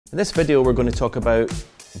In this video we're going to talk about,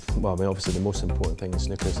 well, I mean, obviously the most important thing in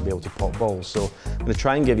snooker is to be able to pot balls. So I'm going to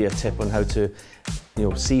try and give you a tip on how to,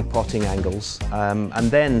 see potting angles,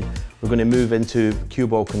 and then we're going to move into cue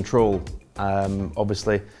ball control.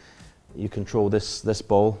 Obviously, you control this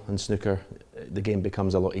ball in snooker, the game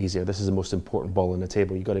becomes a lot easier. This is the most important ball on the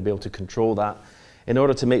table. You've got to be able to control that in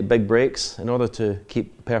order to make big breaks, in order to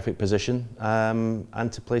keep perfect position,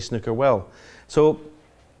 and to play snooker well. So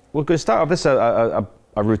we're going to start off this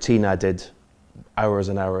a routine I did hours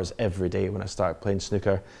and hours every day when I started playing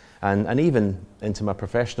snooker, and even into my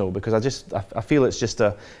professional, because I feel it's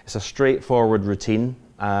a straightforward routine.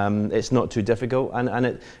 It's not too difficult,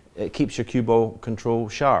 and it keeps your cue ball control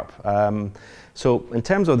sharp. So in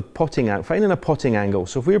terms of finding a potting angle,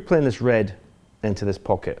 so if we were playing this red into this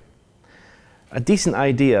pocket, a decent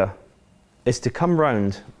idea is to come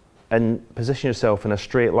round and position yourself in a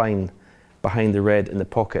straight line behind the red in the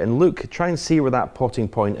pocket, and try and see where that potting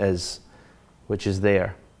point is, which is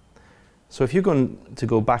there. So if you're going to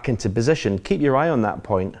go back into position, keep your eye on that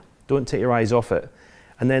point, don't take your eyes off it,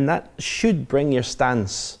 and then that should bring your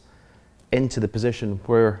stance into the position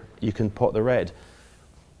where you can pot the red.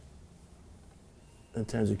 In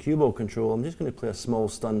terms of cue ball control, I'm just going to play a small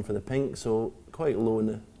stun for the pink, so quite low in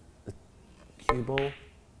the cue ball,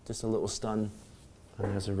 just a little stun,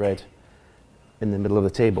 and there's a red in the middle of the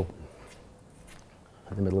table,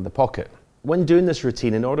 in the middle of the pocket. When doing this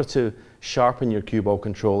routine, in order to sharpen your cue ball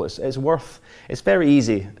control, it's very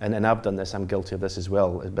easy, and I've done this, I'm guilty of this as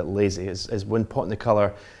well, a bit lazy, is when potting the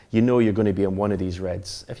colour, you know you're going to be on one of these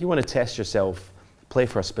reds. If you want to test yourself, play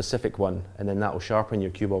for a specific one, and then that will sharpen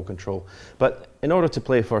your cue ball control. But in order to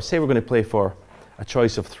play for, say we're going to play for a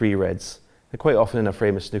choice of 3 reds, and quite often in a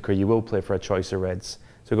frame of snooker you will play for a choice of reds.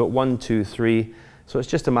 So we've got 1, 2, 3, so it's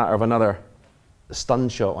just a matter of another stun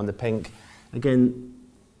shot on the pink. Again,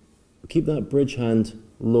 keep that bridge hand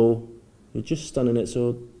low, you're just stunning it, so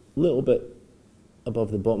a little bit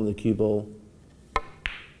above the bottom of the cue ball.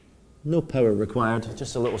 No power required,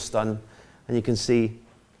 just a little stun, and you can see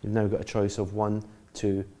you've now got a choice of 1,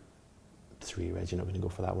 2, 3 reds. You're not going to go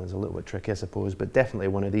for that one, it's a little bit tricky I suppose, but definitely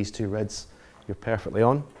one of these 2 reds you're perfectly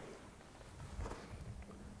on.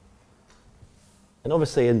 And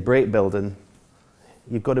obviously in break building,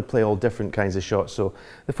 you've got to play all different kinds of shots. So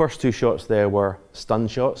the first 2 shots there were stun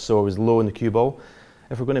shots, so it was low in the cue ball.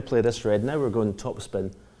 If we're going to play this red, now we're going top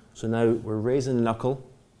spin. So now we're raising the knuckle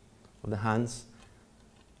of the hands,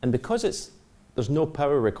 and because there's no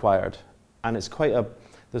power required, and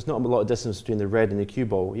there's not a lot of distance between the red and the cue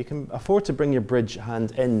ball, you can afford to bring your bridge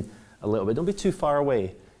hand in a little bit. Don't be too far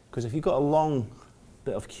away, because if you've got a long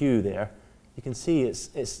bit of cue there, you can see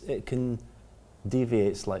it can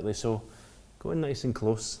deviate slightly. So go in nice and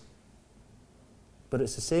close, but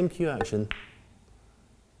it's the same cue action,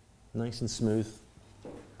 nice and smooth.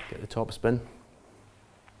 Get the top spin.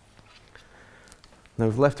 Now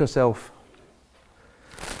we've left ourselves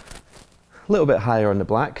a little bit higher on the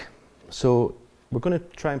black, so we're going to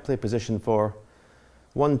try and play position for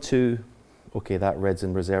 1, 2, okay, that red's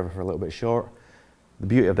in reserve for a little bit short. The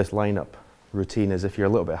beauty of this lineup routine is if you're a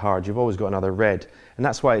little bit hard, you've always got another red, and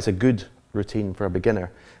that's why it's a good routine for a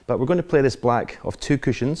beginner. But we're going to play this black of 2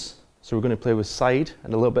 cushions, so we're going to play with side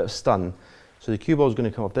and a little bit of stun. So the cue ball is going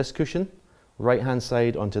to come off this cushion, right hand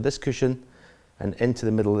side onto this cushion, and into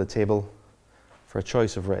the middle of the table for a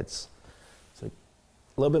choice of reds. So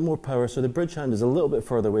a little bit more power, so the bridge hand is a little bit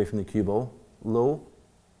further away from the cue ball, low,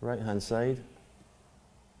 right hand side,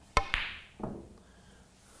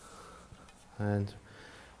 and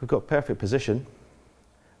we've got perfect position.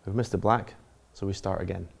 We've missed the black, so we start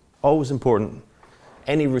again. Always important,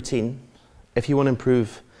 any routine, if you want to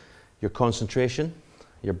improve your concentration,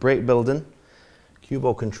 your break building, cue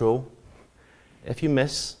ball control, if you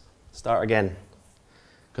miss, start again.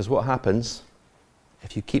 Because what happens,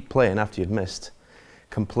 if you keep playing after you've missed,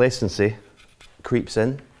 complacency creeps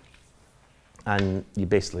in, and you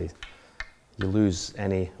lose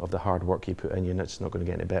any of the hard work you put in, you're just not going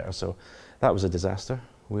to get any better. So that was a disaster.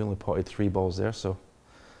 We only potted 3 balls there, so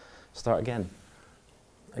start again.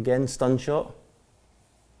 Again, stun shot,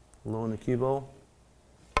 low on the cue ball.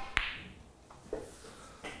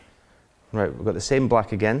 Right, we've got the same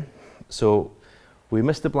black again. So we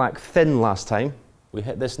missed the black thin last time. We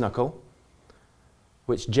hit this knuckle,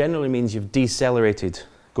 which generally means you've decelerated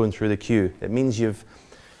going through the cue. It means you've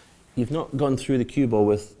not gone through the cue ball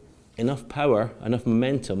with enough power, enough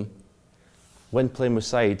momentum when playing with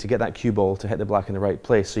side to get that cue ball to hit the black in the right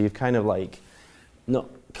place. So you've kind of like, not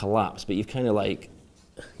collapsed, but you've kind of like,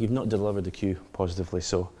 you've not delivered the cue positively.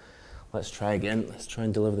 So let's try again. Let's try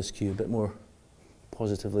and deliver this cue a bit more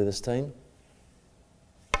positively this time.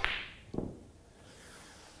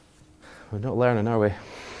 We're not learning, are we?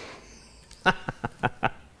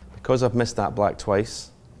 Because I've missed that black twice,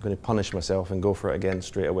 I'm going to punish myself and go for it again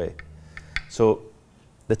straight away. So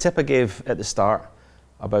the tip I gave at the start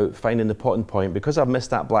about finding the potting point, because I've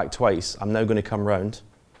missed that black twice, I'm now going to come round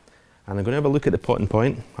and I'm going to have a look at the potting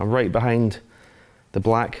point. I'm right behind the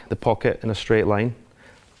black, the pocket, in a straight line.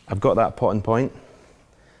 I've got that potting point.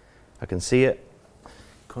 I can see it.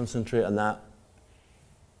 Concentrate on that.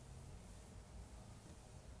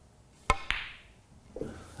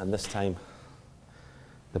 And this time,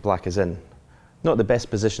 the black is in. Not the best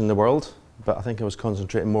position in the world, but I think I was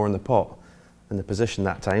concentrating more on the pot than the position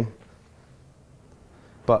that time.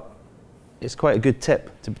 But it's quite a good tip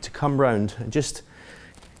to come round and just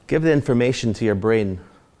give the information to your brain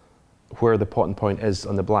where the potting point is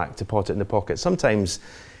on the black to pot it in the pocket. Sometimes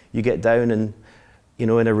you get down and, you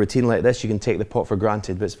know, in a routine like this, you can take the pot for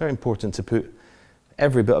granted, but it's very important to put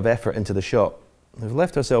every bit of effort into the shot. We've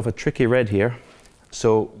left ourselves a tricky red here,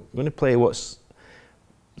 so we're going to play what's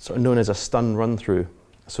sort of known as a stun run through.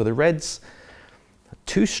 So the red's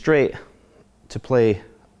too straight to play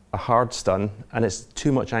a hard stun, and it's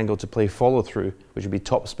too much angle to play follow through, which would be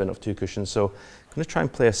top spin of 2 cushions. So I'm going to try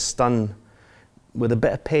and play a stun with a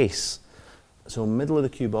bit of pace. So middle of the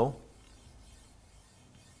cue ball,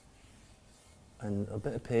 and a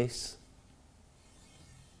bit of pace.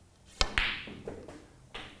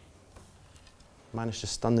 Managed to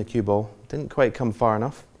stun the cue ball. Didn't quite come far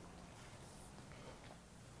enough.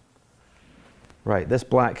 Right, this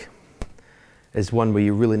black is one where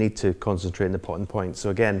you really need to concentrate on the potting point. So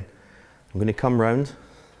again, I'm going to come round,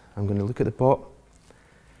 I'm going to look at the pot,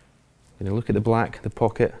 I'm going to look at the black, the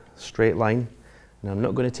pocket, straight line, and I'm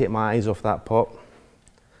not going to take my eyes off that pot.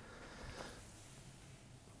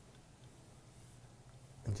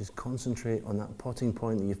 And just concentrate on that potting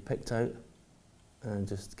point that you've picked out, and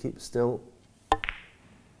just keep still.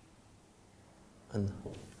 And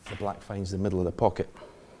the black finds the middle of the pocket.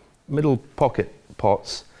 Middle pocket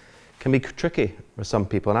pots can be tricky for some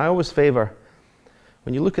people, and I always favour,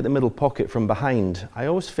 when you look at the middle pocket from behind, I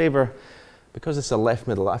always favour, because it's a left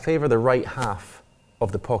middle, I favour the right half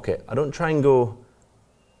of the pocket. I don't try and go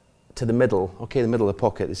to the middle. Okay, the middle of the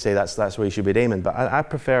pocket, they say that's where you should be aiming, but I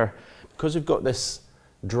prefer, because we've got this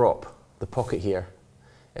drop, the pocket here,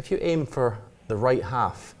 if you aim for the right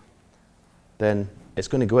half, then it's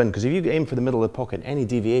going to go in, because if you aim for the middle of the pocket, any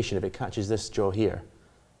deviation, if it catches this jaw here,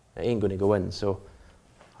 it ain't going to go in. So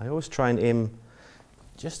I always try and aim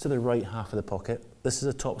just to the right half of the pocket. This is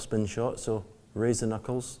a top spin shot, so raise the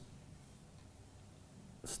knuckles,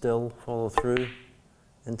 still follow through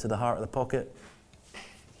into the heart of the pocket,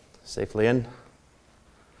 safely in.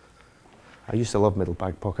 I used to love middle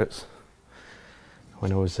bag pockets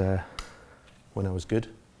when I was good.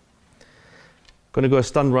 Going to go a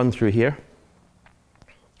stun run through here.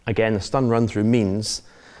 Again, a stun run through means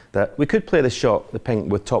that we could play the shot, the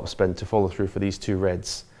pink, with top spin to follow through for these 2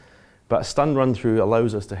 reds. But a stun run through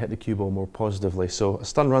allows us to hit the cue ball more positively. So a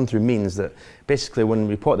stun run through means that basically when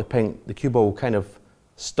we pot the pink, the cue ball will kind of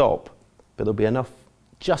stop, but there'll be enough,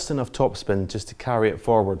 just enough top spin just to carry it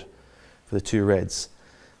forward for the 2 reds.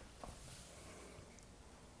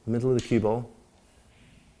 Middle of the cue ball.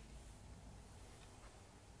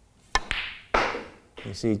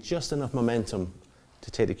 You see just enough momentum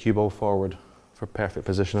to take the cue ball forward for perfect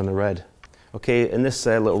position on the red. Okay, in this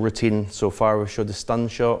little routine so far, we've showed the stun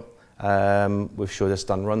shot, we've showed a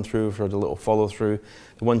stun run through, we've showed a little follow through.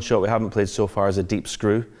 The one shot we haven't played so far is a deep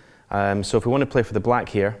screw. So if we want to play for the black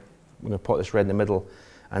here, we're going to pot this red in the middle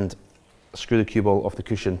and screw the cue ball off the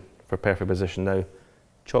cushion for perfect position. Now,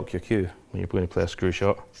 chalk your cue when you're going to play a screw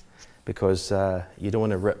shot, because you don't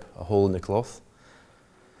want to rip a hole in the cloth.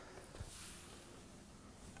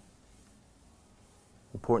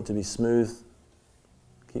 Important to be smooth,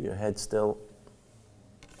 keep your head still.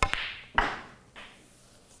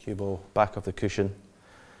 Cue ball back off the cushion.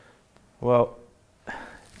 Well, I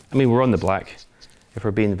mean, we're on the black. If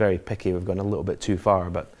we're being very picky, we've gone a little bit too far,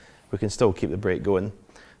 but we can still keep the break going.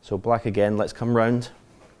 So black again, let's come round.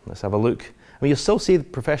 Let's have a look. I mean, you'll still see the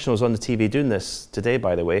professionals on the TV doing this today,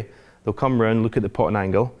 by the way. They'll come round, look at the potting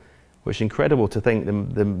angle, which is incredible to think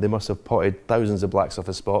they must have potted thousands of blacks off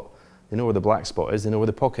a spot. They know where the black spot is, they know where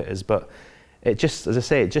the pocket is, but it just, as I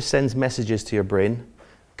say, it just sends messages to your brain,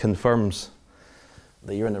 confirms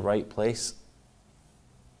that you're in the right place.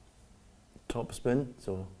 Top spin,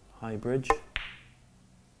 so high bridge.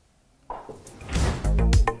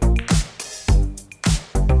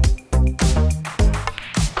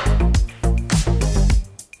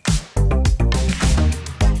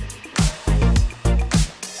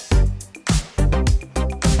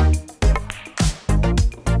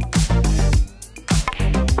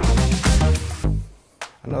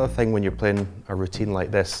 Another thing when you're playing a routine like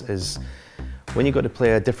this is when you've got to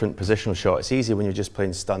play a different positional shot. It's easy when you're just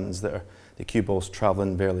playing stuns that are the cue ball's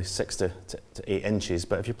travelling barely 6 to 8 inches.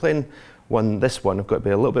 But if you're playing this one, I've got to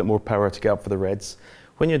be a little bit more power to get up for the reds.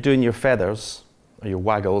 When you're doing your feathers, or your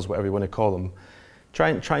waggles, whatever you want to call them, try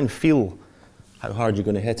and feel how hard you're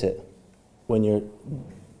going to hit it when you're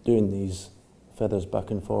doing these feathers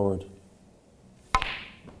back and forward.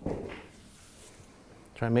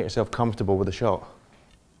 Try and make yourself comfortable with the shot.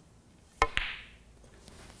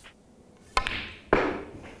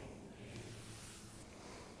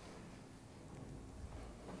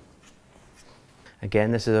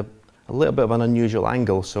 Again, this is a little bit of an unusual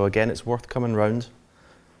angle, so again, it's worth coming round,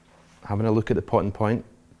 having a look at the potting point,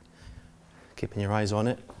 keeping your eyes on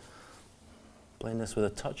it. Playing this with a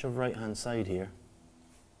touch of right-hand side here.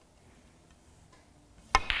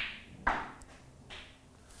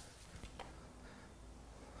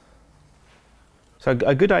 So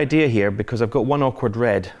a good idea here, because I've got one awkward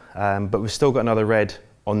red, but we've still got another red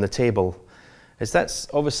on the table, is that's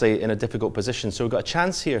obviously in a difficult position. So we've got a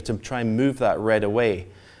chance here to try and move that red away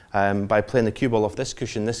by playing the cue ball off this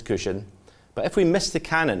cushion. But if we miss the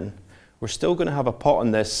cannon, we're still going to have a pot on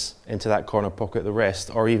this into that corner pocket of the rest,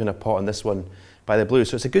 or even a pot on this one by the blue.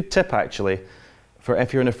 So it's a good tip actually for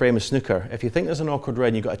if you're in a frame of snooker. If you think there's an awkward red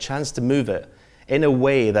and you've got a chance to move it in a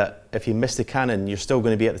way that if you miss the cannon, you're still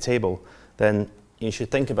going to be at the table, then you should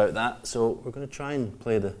think about that. So we're going to try and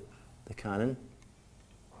play the cannon.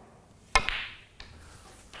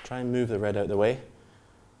 Try and move the red out of the way.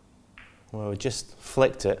 Well, we just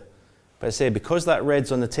flicked it. But I say, because that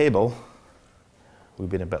red's on the table, we've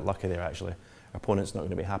been a bit lucky there actually. Our opponent's not going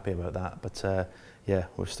to be happy about that, but yeah,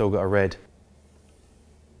 we've still got a red.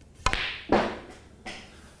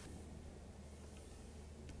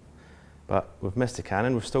 But we've missed the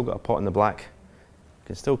cannon, we've still got a pot in the black. We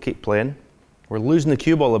can still keep playing. We're losing the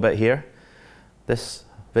cue ball a bit here. This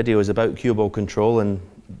video is about cue ball control, and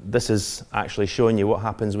this is actually showing you what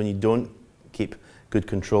happens when you don't keep good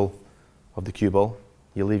control of the cue ball.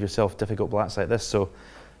 You leave yourself difficult blacks like this. So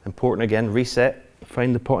important again, reset,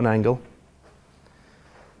 find the potting angle,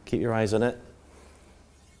 keep your eyes on it.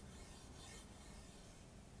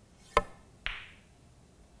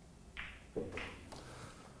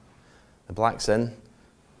 The black's in,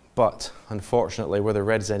 but unfortunately where the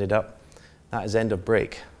red's ended up, that is end of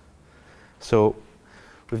break. So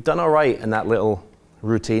we've done all right in that little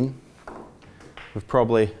routine.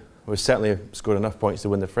 We've certainly scored enough points to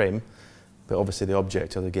win the frame, but obviously the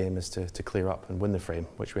object of the game is to clear up and win the frame,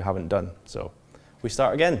 which we haven't done. So we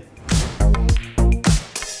start again.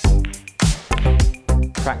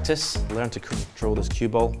 Practice, learn to control this cue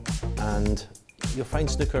ball, and you'll find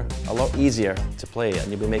snooker a lot easier to play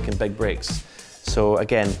and you'll be making big breaks. So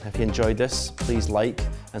again, if you enjoyed this, please like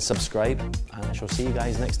and subscribe, and I shall see you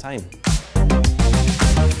guys next time.